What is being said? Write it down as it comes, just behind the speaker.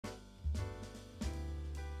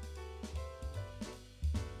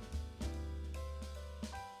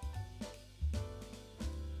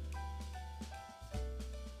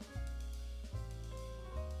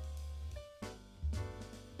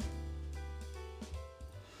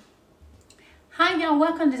y'all,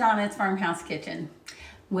 welcome to Donna's Farmhouse Kitchen.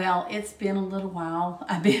 Well, it's been a little while.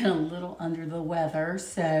 I've been a little under the weather,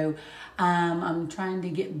 so I'm trying to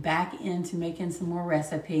get back into making some more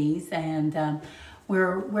recipes, and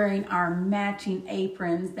we're wearing our matching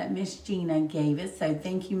aprons that Miss Gina gave us. So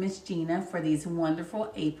thank you, Miss Gina, for these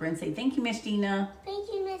wonderful aprons. Say thank you, Miss Gina.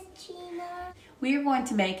 Thank you, Miss Gina. We are going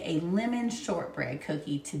to make a lemon shortbread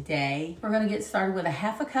cookie today. We're going to get started with a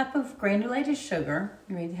half a cup of granulated sugar.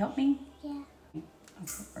 You ready to help me? Yeah.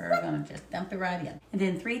 We're going to just dump it right in. And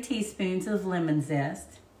then 3 teaspoons of lemon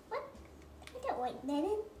zest. What? I don't like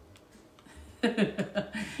lemon.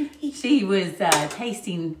 She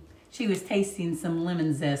was tasting some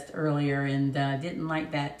lemon zest earlier and didn't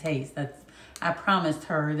like that taste. I promised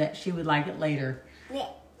her that she would like it later. Yeah.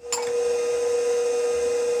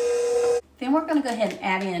 Then we're going to go ahead and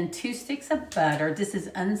add in 2 sticks of butter. This is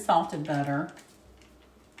unsalted butter.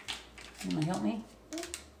 You want to help me?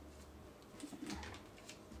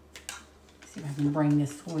 See if I can bring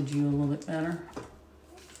this towards you a little bit better.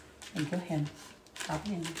 Okay, go ahead. Drop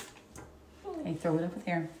it in. Okay, throw it over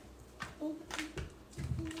there.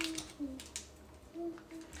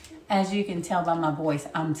 As you can tell by my voice,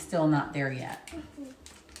 I'm still not there yet.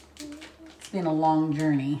 It's been a long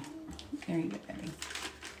journey. There you go, baby.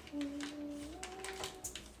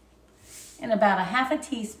 And about a half a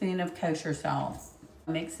teaspoon of kosher salt.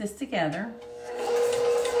 Mix this together.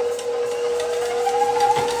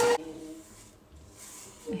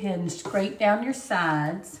 Go ahead and scrape down your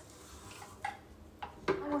sides.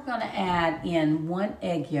 We're going to add in 1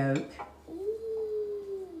 egg yolk.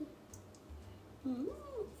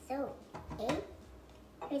 So, 8?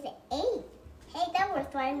 There's an 8. Hey, that was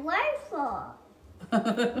my waterfall.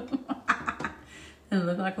 Does it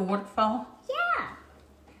look like a waterfall? Yeah.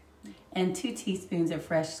 And 2 teaspoons of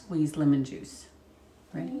fresh squeezed lemon juice.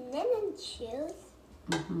 Ready? Lemon juice?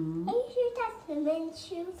 Mm-hmm. Are you sure that's lemon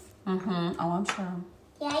juice? Mm-hmm. Oh, I'm sure.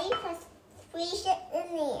 Yeah, you can squeeze it in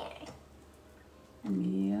there.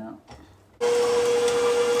 Yeah.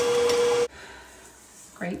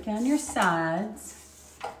 Scrape down your sides.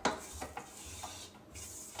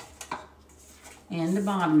 And the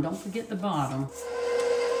bottom. Don't forget the bottom. Now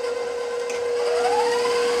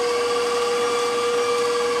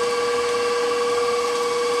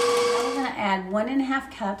we're going to add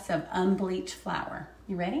 1½ cups of unbleached flour.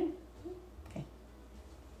 You ready? Okay.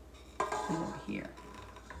 Put it over here.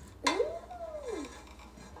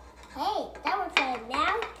 Hey, that was a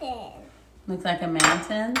mountain. Looks like a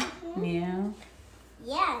mountain. Mm-hmm. Yeah.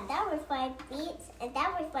 Yeah, that was my beach, and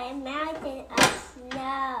that was my mountain of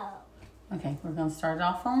snow. Okay, we're going to start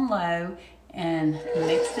off on low and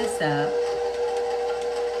mix this up.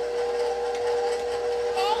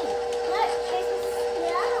 Hey, look, there's a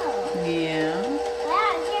snow. Yeah.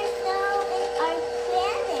 Wow, there's snow in our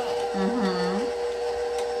planet. Mm-hmm.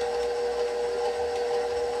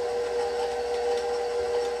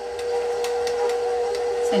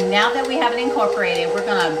 So now that we have it incorporated, we're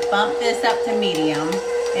going to bump this up to medium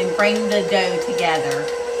and bring the dough together.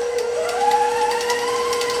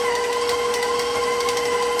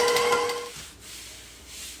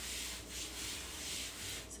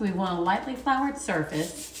 So we want a lightly floured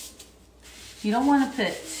surface. You don't want to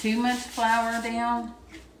put too much flour down.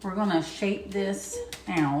 We're going to shape this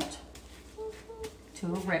out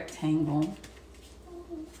to a rectangle.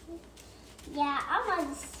 Yeah, I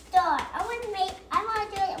want to start. I want to do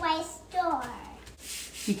it like a star.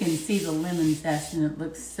 You can see the lemon zest and it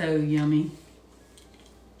looks so yummy.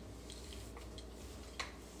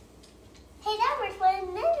 Hey, that was for a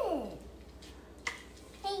minute.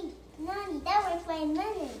 Hey, Nani, that was for a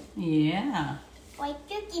minute. Yeah. Like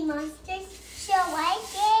Cookie Monsters, so I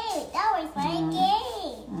game. That was for a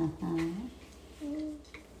game. Mm-hmm.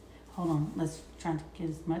 Hold on. Let's try to get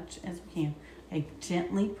as much as we can. Okay,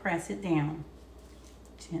 gently press it down.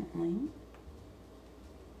 Gently.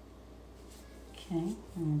 Okay,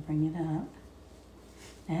 I'm gonna bring it up.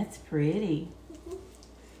 That's pretty.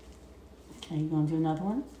 Okay, you gonna do another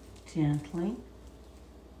one? Gently.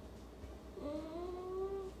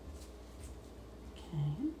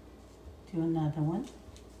 Okay. Do another one.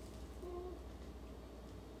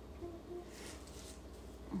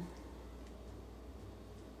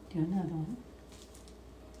 Do another one.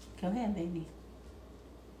 Go ahead, baby.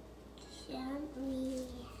 Gently.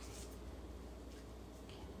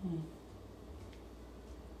 Okay.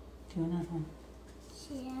 Do another one.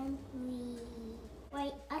 Gently.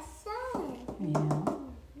 Like a sun. Yeah.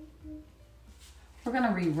 We're going to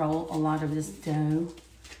re-roll a lot of this dough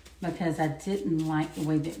because I didn't like the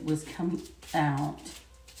way that it was coming out.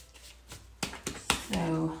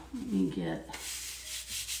 So let me get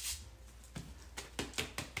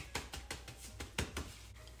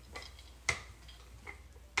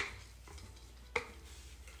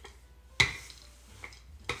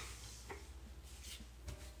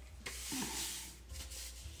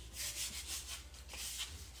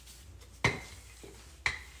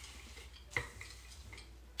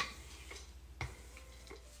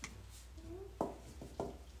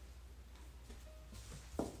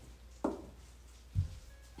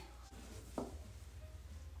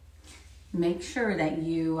Make sure that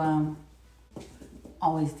you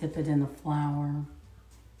always dip it in the flour.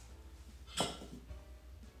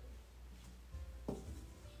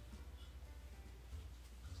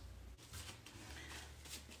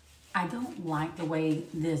 I don't like the way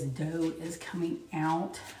this dough is coming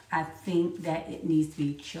out. I think that it needs to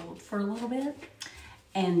be chilled for a little bit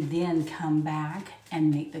and then come back and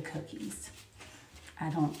make the cookies. I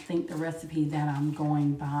don't think the recipe that I'm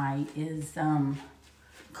going by is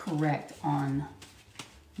correct on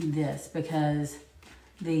this, because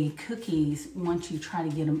the cookies, once you try to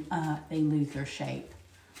get them up, they lose their shape.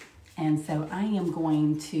 And so I am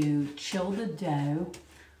going to chill the dough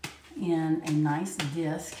in a nice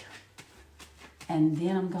disc, and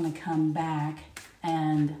then I'm going to come back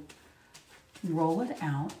and roll it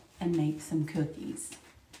out and make some cookies.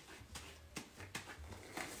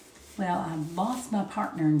 Well, I've lost my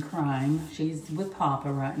partner in crime. She's with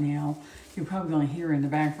Papa right now. You're probably going to hear her in the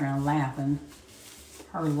background laughing.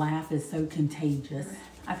 Her laugh is so contagious.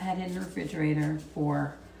 I've had it in the refrigerator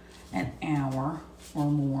for an hour or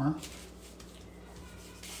more.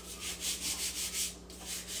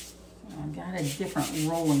 I've got a different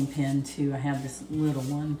rolling pin too. I have this little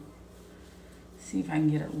one. See if I can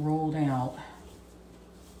get it rolled out.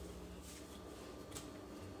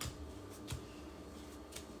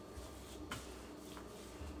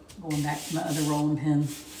 Going back to my other rolling pin.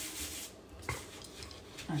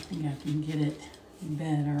 I think I can get it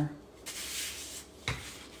better.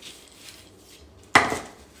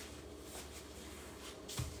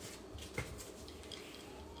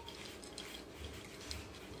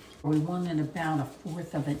 We want it about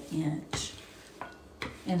 1/4 of an inch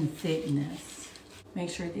in thickness.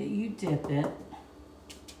 Make sure that you dip it.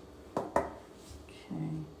 Okay.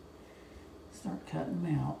 Start cutting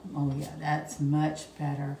them out. Oh yeah, that's much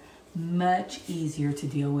better. Much easier to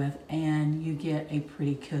deal with, and you get a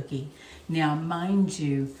pretty cookie. Now, mind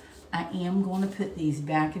you, I am going to put these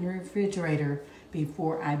back in the refrigerator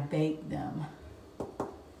before I bake them.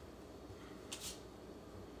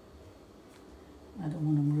 I don't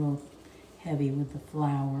want them real heavy with the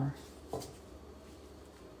flour.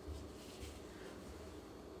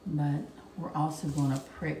 But we're also going to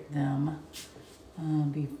prick them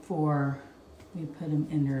before we put them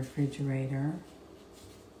in the refrigerator.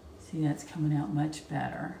 See, that's coming out much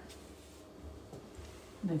better.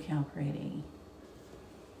 Look how pretty.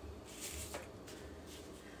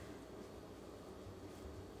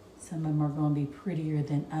 Some of them are going to be prettier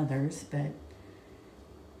than others, but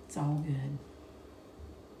it's all good.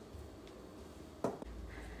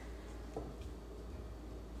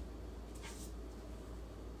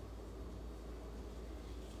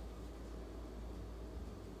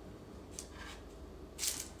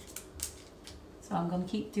 So I'm going to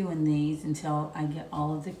keep doing these until I get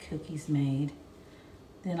all of the cookies made.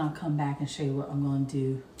 Then I'll come back and show you what I'm going to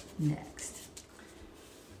do next.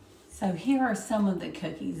 So here are some of the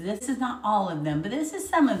cookies. This is not all of them, but this is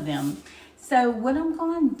some of them. So what I'm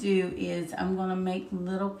going to do is I'm going to make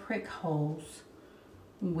little prick holes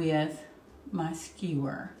with my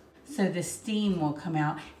skewer, so the steam will come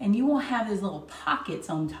out, and you will have these little pockets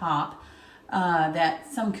on top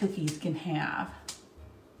that some cookies can have.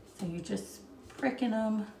 So you just pricking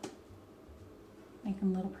them,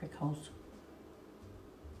 making little prick holes.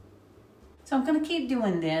 So I'm going to keep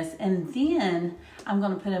doing this, and then I'm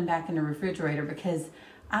going to put them back in the refrigerator because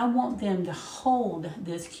I want them to hold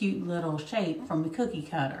this cute little shape from the cookie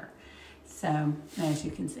cutter. So, as you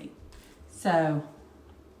can see. So,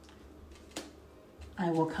 I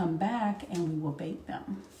will come back and we will bake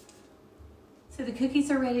them. So the cookies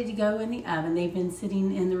are ready to go in the oven. They've been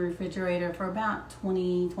sitting in the refrigerator for about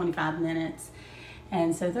 20-25 minutes.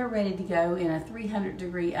 And so they're ready to go in a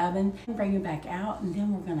 300-degree oven. Bring them back out, and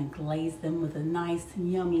then we're gonna glaze them with a nice,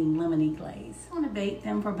 yummy, lemony glaze. I wanna bake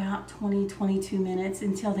them for about 20-22 minutes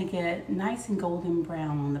until they get nice and golden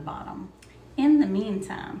brown on the bottom. In the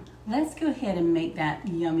meantime, let's go ahead and make that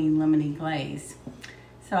yummy, lemony glaze.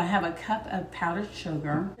 So I have a cup of powdered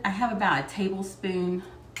sugar. I have about a tablespoon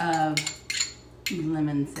of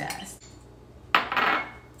lemon zest.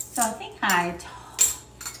 So I think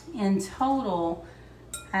in total,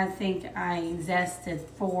 I think I zested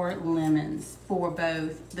 4 lemons for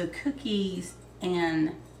both the cookies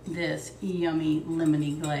and this yummy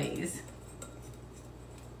lemony glaze.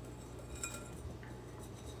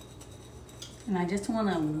 And I just want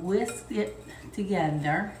to whisk it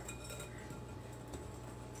together.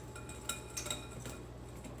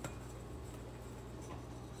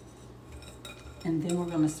 And then we're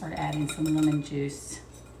going to start adding some lemon juice.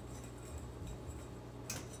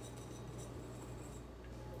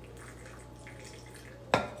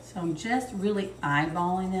 So I'm I'm just really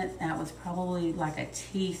eyeballing it. That was probably like a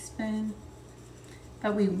teaspoon.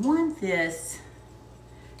 But we want this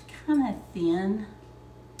kind of thin.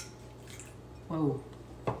 Whoa,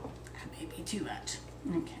 that may be too much.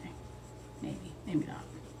 Okay, maybe not.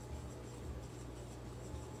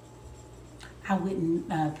 I wouldn't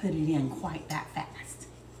put it in quite that fast.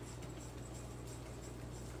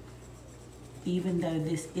 Even though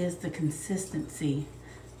this is the consistency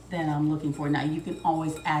that I'm looking for. Now you can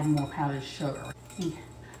always add more powdered sugar.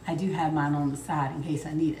 I do have mine on the side in case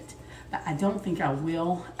I need it, but I don't think I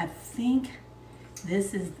will. I think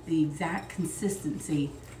this is the exact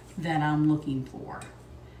consistency that I'm looking for.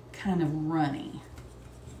 Kind of runny.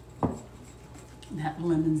 That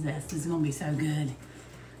lemon zest is gonna be so good.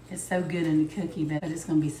 It's so good in the cookie, but it's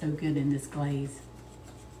gonna be so good in this glaze.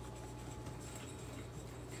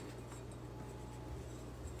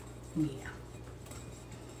 Yeah.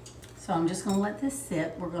 So I'm just gonna let this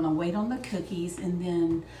sit. We're gonna wait on the cookies and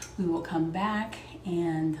then we will come back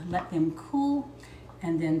and let them cool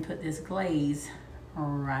and then put this glaze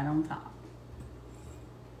right on top.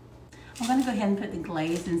 I'm gonna go ahead and put the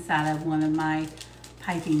glaze inside of one of my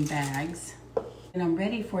piping bags. And I'm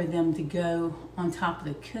ready for them to go on top of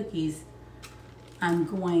the cookies. I'm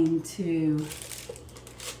going to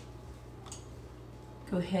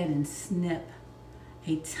go ahead and snip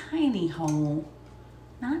a tiny hole,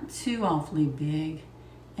 not too awfully big,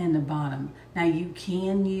 in the bottom. Now you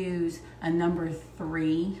can use a number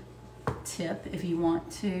 3 tip if you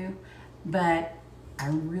want to, but I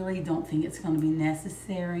really don't think it's going to be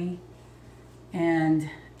necessary. And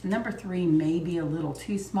number 3 may be a little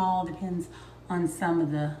too small, depends on some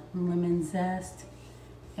of the lemon zest.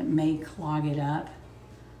 It may clog it up.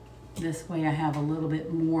 This way I have a little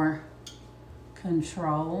bit more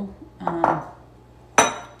control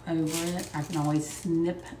over it. I can always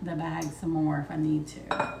snip the bag some more if I need to.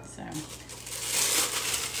 So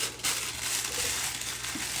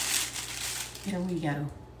here we go.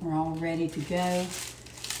 We're all ready to go.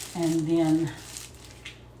 And then,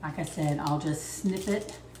 like I said, I'll just snip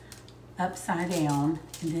it upside down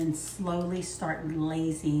and then slowly start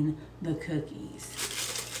glazing the cookies.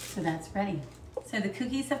 So that's ready. So the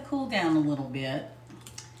cookies have cooled down a little bit.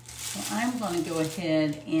 So I'm going to go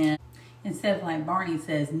ahead and, instead of like Barney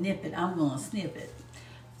says, nip it, I'm going to snip it.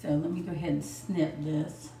 So let me go ahead and snip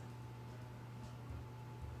this.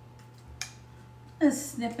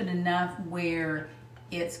 Just snip it enough where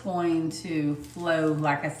it's going to flow,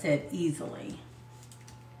 like I said, easily.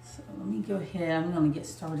 So let me go ahead, I'm going to get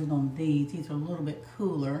started on these. These are a little bit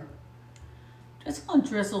cooler. Just going to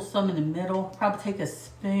drizzle some in the middle. Probably take a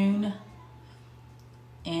spoon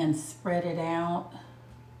and spread it out.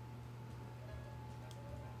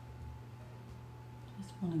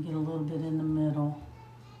 Just want to get a little bit in the middle.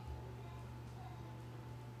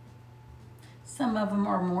 Some of them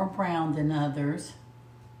are more brown than others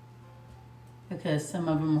because some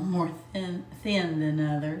of them are more thin than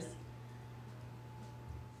others.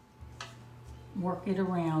 Work it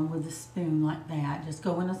around with a spoon like that. Just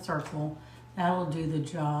go in a circle. That'll do the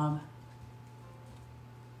job.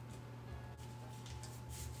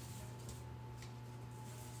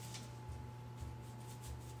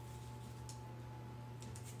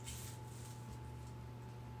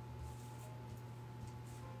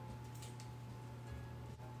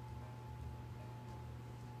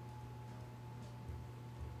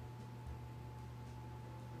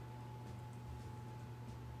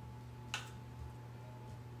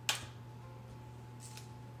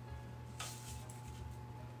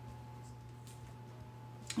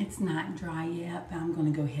 It's not dry yet, but I'm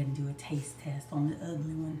going to go ahead and do a taste test on the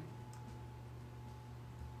ugly one.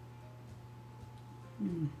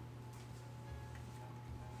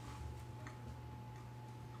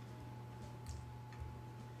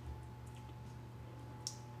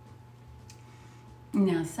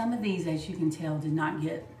 Now, some of these, as you can tell, did not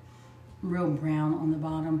get real brown on the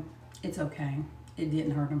bottom. It's okay. It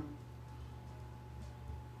didn't hurt them.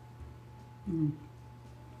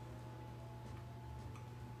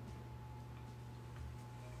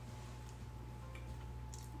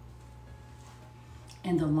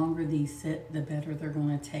 And the longer these sit, the better they're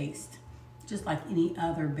going to taste, just like any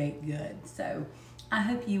other baked good. So I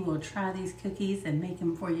hope you will try these cookies and make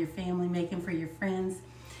them for your family, make them for your friends.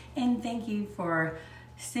 And thank you for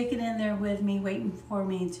sticking in there with me, waiting for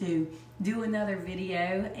me to do another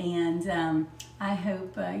video. And I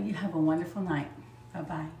hope you have a wonderful night.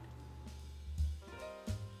 Bye-bye.